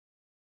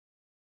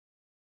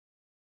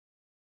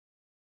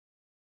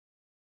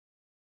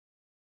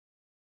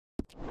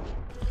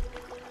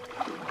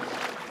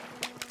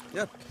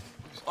Yep.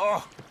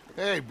 Oh,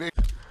 hey, big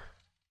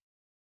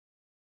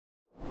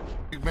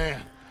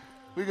man.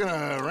 We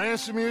gonna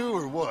ransom you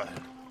or what?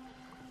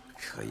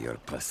 You're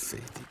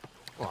pathetic.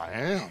 Well, I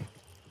am.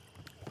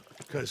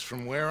 Because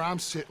from where I'm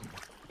sitting,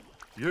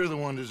 you're the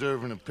one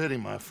deserving of pity,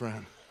 my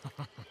friend.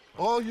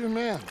 All your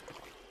men,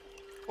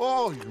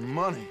 all your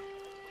money,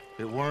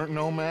 it weren't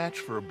no match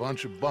for a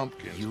bunch of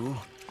bumpkins. You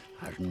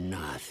are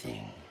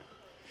nothing.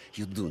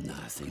 You do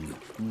nothing. You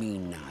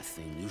mean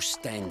nothing. You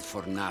stand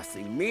for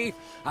nothing. Me,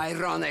 I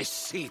run a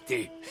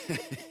city.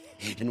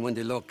 And when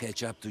the law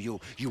catch up to you,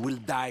 you will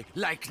die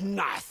like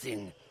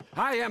nothing.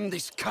 I am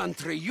this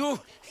country. You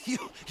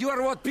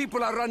are what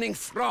people are running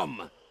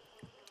from.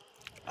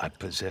 I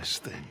possess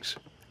things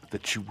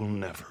that you will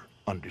never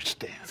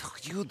understand.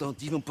 You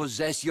don't even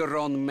possess your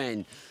own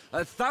men.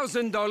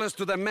 $1,000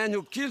 to the man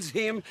who kills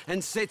him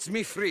and sets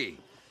me free.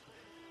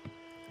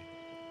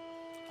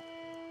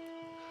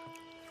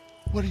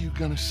 What are you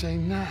gonna say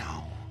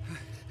now?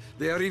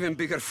 They are even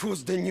bigger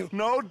fools than you.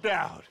 No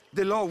doubt.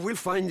 The law will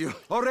find you.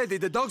 Already,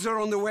 the dogs are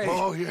on the way.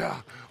 Oh,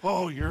 yeah.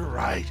 Oh, you're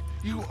right.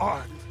 You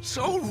are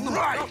so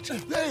right.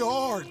 They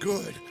are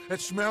good at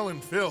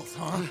smelling filth,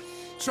 huh?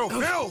 So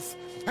filth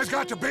has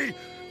got to be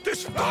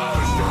disposed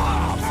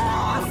of.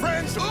 Our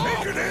friends the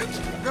Pinkertons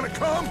are gonna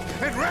come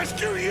and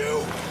rescue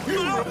you,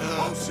 you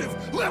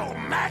repulsive little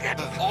maggot.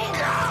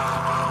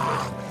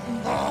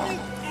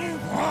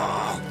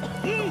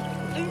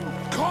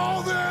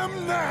 Call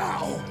them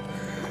now.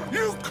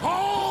 You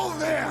call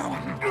them.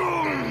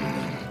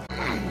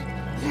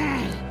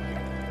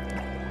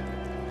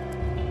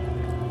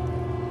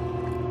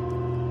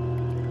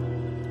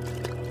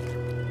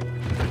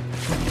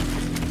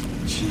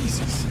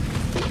 Jesus.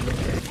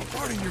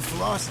 Part of your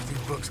philosophy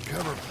books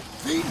cover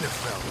feeding a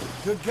fella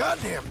to a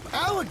goddamn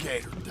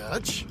alligator,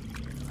 Dutch.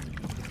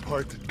 The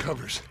part that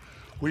covers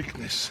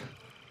weakness.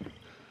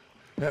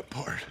 That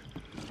part.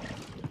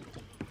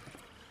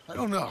 I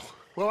don't know.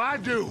 Well, I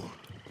do.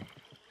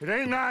 It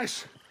ain't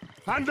nice.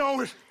 I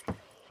know it.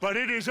 But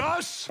it is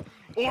us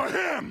or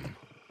him.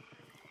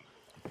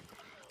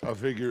 I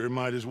figure it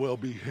might as well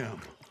be him.